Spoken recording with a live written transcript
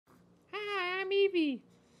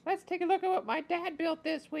Let's take a look at what my dad built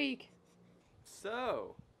this week.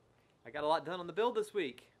 So, I got a lot done on the build this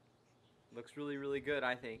week. Looks really, really good,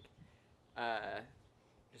 I think.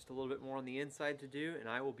 Just a little bit more on the inside to do, and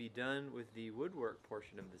I will be done with the woodwork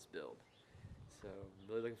portion of this build. So, I'm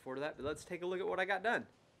really looking forward to that, but let's take a look at what I got done.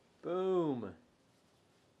 Boom!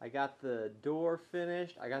 I got the door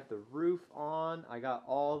finished, I got the roof on, I got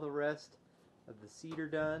all the rest of the cedar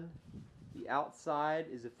done. The outside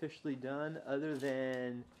is officially done, other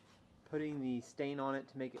than putting the stain on it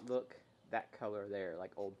to make it look that color there,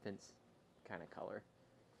 like old fence kind of color.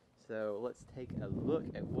 So let's take a look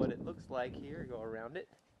at what it looks like here. Go around it.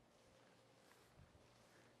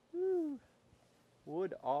 Woo.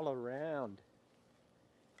 Wood all around.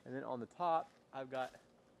 And then on the top, I've got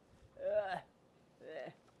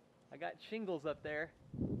I got shingles up there.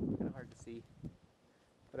 Kind of hard to see,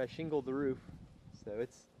 but I shingled the roof, so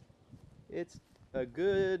it's a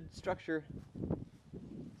good structure.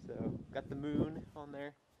 So got the moon on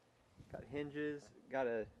there, got hinges, got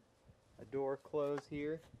a door close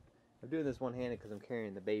here. I'm doing this one-handed because I'm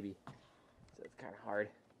carrying the baby, so it's kind of hard.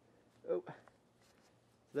 Oh, so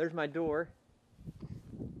there's my door,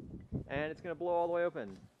 and it's gonna blow all the way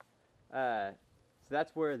open. So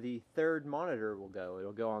that's where the third monitor will go.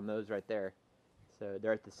 It'll go on those right there. So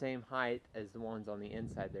they're at the same height as the ones on the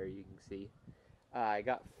inside there, you can see. I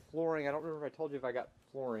got flooring. I don't remember if I told you if I got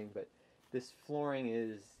flooring, but this flooring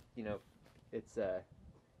is, you know, it's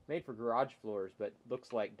made for garage floors, but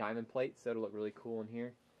looks like diamond plates, so it'll look really cool in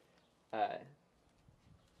here.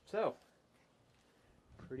 So,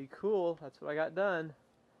 pretty cool. That's what I got done.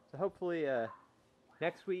 So hopefully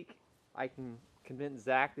next week I can convince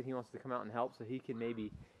Zach that he wants to come out and help, so he can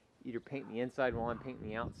maybe either paint the inside while I'm painting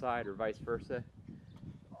the outside, or vice versa.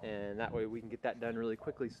 And that way we can get that done really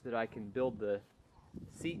quickly so that I can build the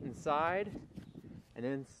seat inside and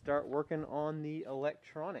then start working on the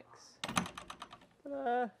electronics.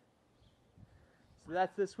 So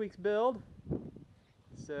that's this week's build.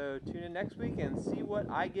 So tune in next week and see what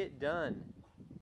I get done.